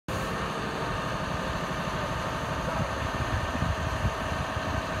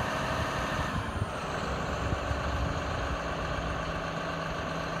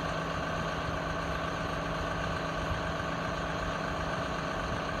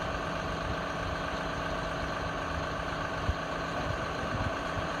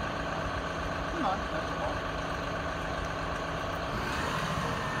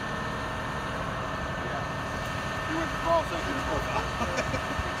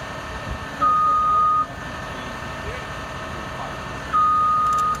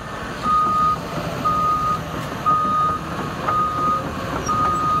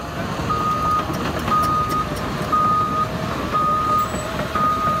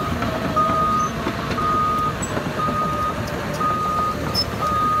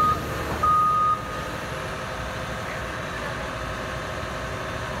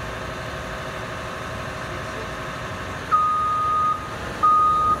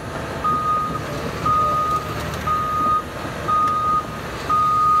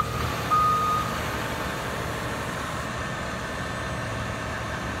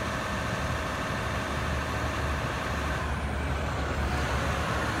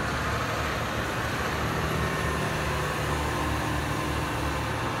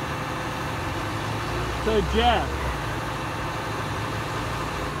So Jeff,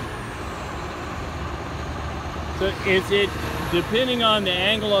 so is it, depending on the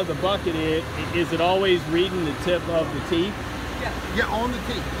angle of the bucket, is it always reading the tip of the teeth? Yeah. Yeah, on the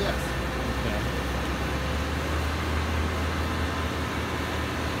teeth, yes. Okay.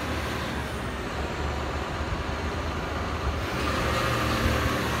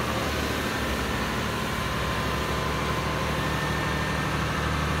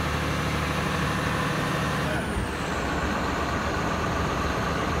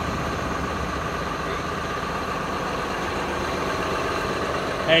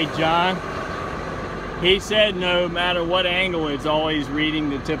 Hey John, he said no matter what angle, it's always reading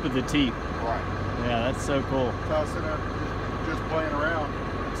the tip of the teeth. Right. Yeah, that's so cool. So I sit there just playing around.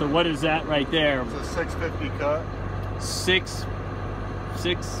 So what is that right there? It's a 650 cut.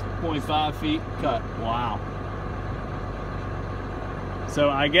 6.5 feet cut. Wow. So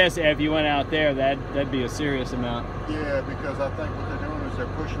I guess if you went out there, that'd be a serious amount. Yeah, because I think what they're doing is they're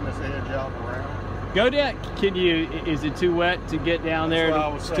pushing this edge out and around. Go down. Can you? Is it too wet to get down there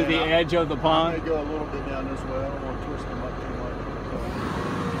to the edge of the pond? I may go a little bit down this way. I don't want to twist them up too much.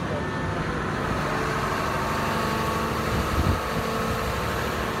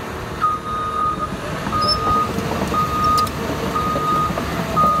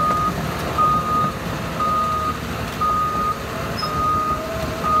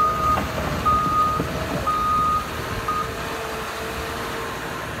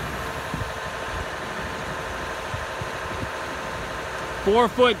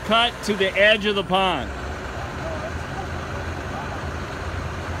 4-foot cut to the edge of the pond.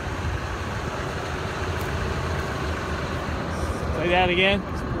 Say that again?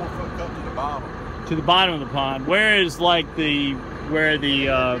 It's a 4-foot cut to the bottom. To the bottom of the pond. Where is like where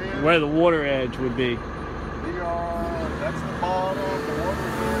the water edge would be? That's the bottom. The water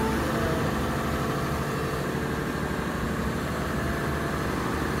edge.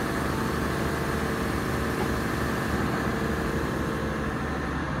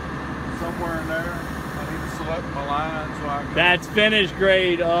 Somewhere in there. I need to select my line so I can. That's finish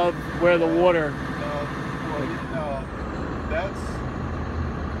grade of where the water.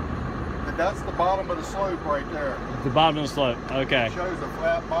 That's the bottom of the slope right there. The bottom of the slope. Okay. It shows a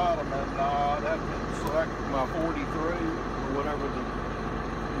flat bottom, and I'd have to select my 43 or whatever the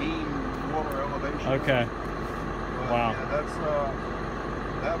mean water elevation. Okay. But Wow. yeah, that's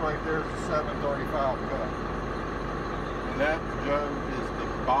that right there is a 735 cut, and that, Joe, is the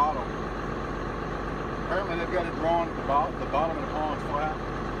bottom. Apparently they've got it drawn at the bottom of the pond's flat.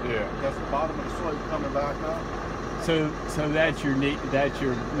 Yeah. That's the bottom of the slope coming back up. So that's your knee. That's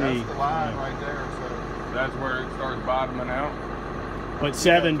your knee. That's the line right there. So That's where it starts bottoming out. But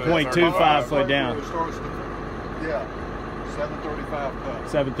 7.25 foot down. Yeah, 735 cut.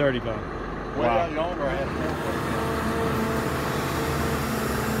 735. Way Wow. out yonder, I had 4 foot down.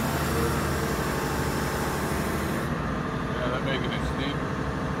 Yeah, that making it steep.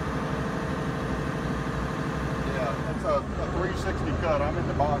 Yeah, that's a 360 cut. I'm in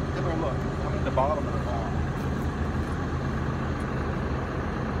the bottom. Come here, look. I'm in the bottom of the pond.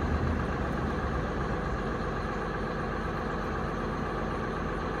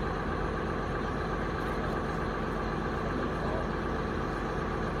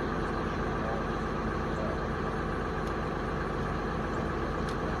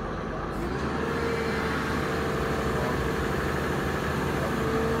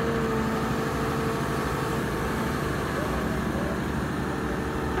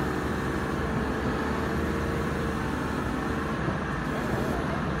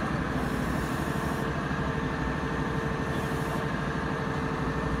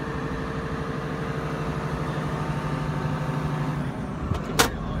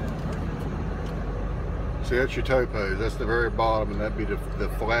 See, that's your toe pose. That's the very bottom, and that'd be the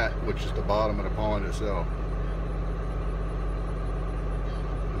flat, which is the bottom of the pond itself.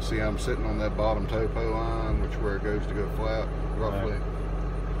 You see, I'm sitting on that bottom toe pose line, which is where it goes to go flat, roughly. Right.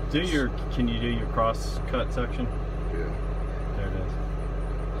 Can you do your cross cut section? Yeah. There it is.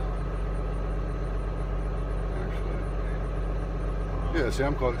 Actually. Yeah, see,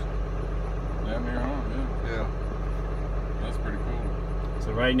 I'm close. Damn near on, yeah. Yeah. That's pretty cool.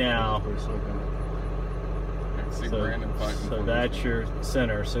 So right now, I can see Brandon fighting. So that's your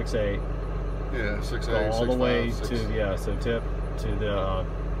center, 6'8". Yeah, 6'8", Go all the 6'5", way 6. to so tip to the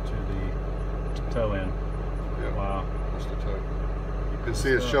toe end. Yeah. Wow. That's the toe. You can see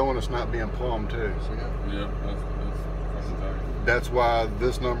it's showing us not being plumbed too. See that? Yeah, that's fucking tight. That's why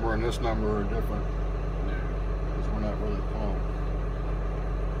this number and this number are different. Yeah. Because we're not really plumbed.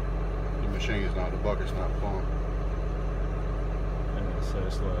 The machine's not. The bucket's not plumbed. And it's so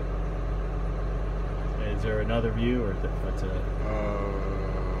slow. Is there another view, or that's it?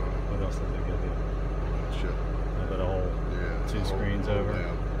 What else did they give you? Shit. But a whole two screens over.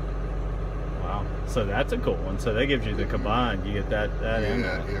 Down. Wow. So that's a cool one. So that gives you the combined. You get that in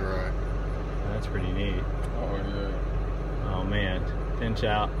there. Yeah, you're right. That's pretty neat. Oh yeah. Oh man, pinch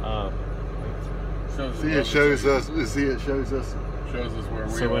out. See, it shows us. See, it shows us. Shows us where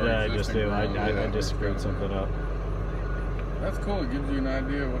we are. So what did I just do? I existing just screwed something up. That's cool. It gives you an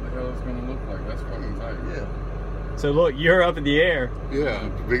idea what the hell it's going to look like. That's fucking tight. Yeah. So look, you're up in the air. Yeah,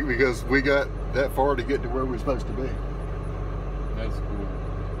 because we got that far to get to where we're supposed to be. That's cool.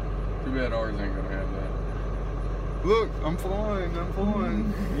 Too bad ours ain't going to have that. Look, I'm flying. I'm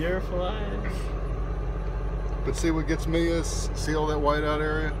flying. You're flying. But see, what gets me is, see all that white out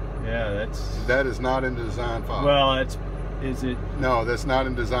area? Yeah, That is not in the design file. Well, is it? No, that's not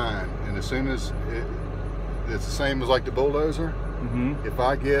in design. And as soon as it's the same as like the bulldozer. Mm-hmm. If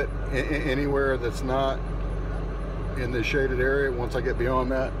I get anywhere that's not in the shaded area, once I get beyond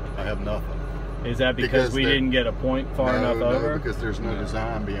that, I have nothing. Is that because we didn't get a point far enough over? No, because there's no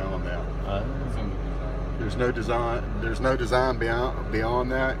design beyond that. It's in the design. There's no design. There's no design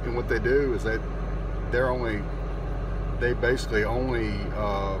beyond that. And what they do is they basically only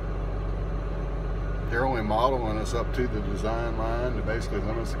they're only modeling us up to the design line to basically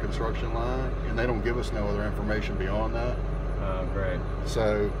limit the construction line, and they don't give us no other information beyond that. Oh, great.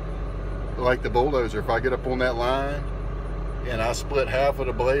 So, like the bulldozer, if I get up on that line and I split half of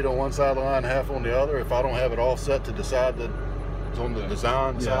the blade on one side of the line, half on the other, if I don't have it all set to decide that it's on the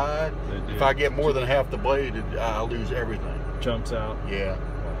design side, if I get more than half the blade, I lose everything. Jumps out. Yeah.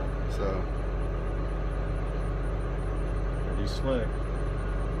 So. Pretty slick.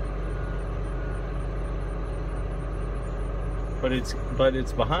 But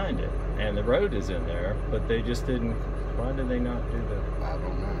it's behind it, and the road is in there, but they just didn't. Why did they not do that? I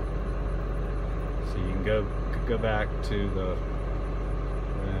don't know. So you can go back to the.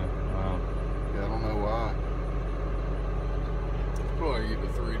 Wow. Yeah, I don't know why. Probably get the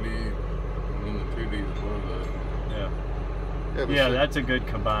 3D and then the 2D as well. Yeah. But Yeah, see, that's a good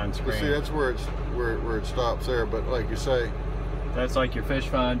combined but screen. see, that's where it stops there. But like you say, That's like your fish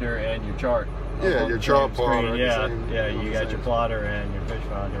finder and your chart. yeah, your chart plotter. Yeah, you got your plotter and your fish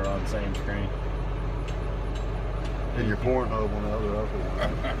finder on the same screen. And your Pornhub on the other one.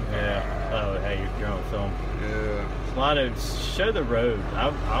 Yeah. Oh, hey, you're on film. Yeah. A lot of show the road. I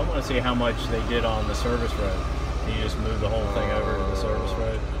want to see how much they did on the service road. You just move the whole thing over to the service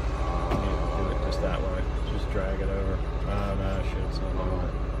road. You do it just that way. Just drag it over. Oh no, shit, it's not on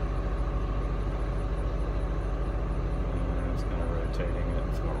it. It's kind of rotating it.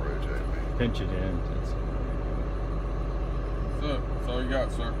 It's not rotating. Pinch it in. That's all you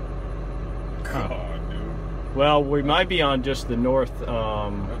got, sir. God, dude. Well, we might be on just the north.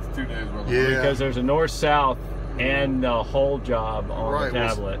 That's 2 days worth of Yeah. Because there's a north-south and the whole job on the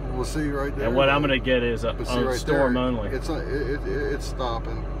tablet. We'll see right there. And what I'm going to get is a But see right storm there, only. It's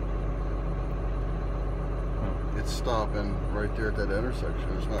stopping. It's stopping right there at that intersection.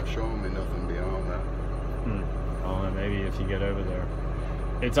 It's not showing me nothing beyond that. Oh, and maybe if you get over there.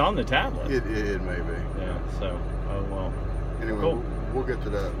 It's on the tablet. It may be. Yeah, so, oh well. Anyway, Cool. we'll get to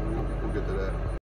that. We'll get to that.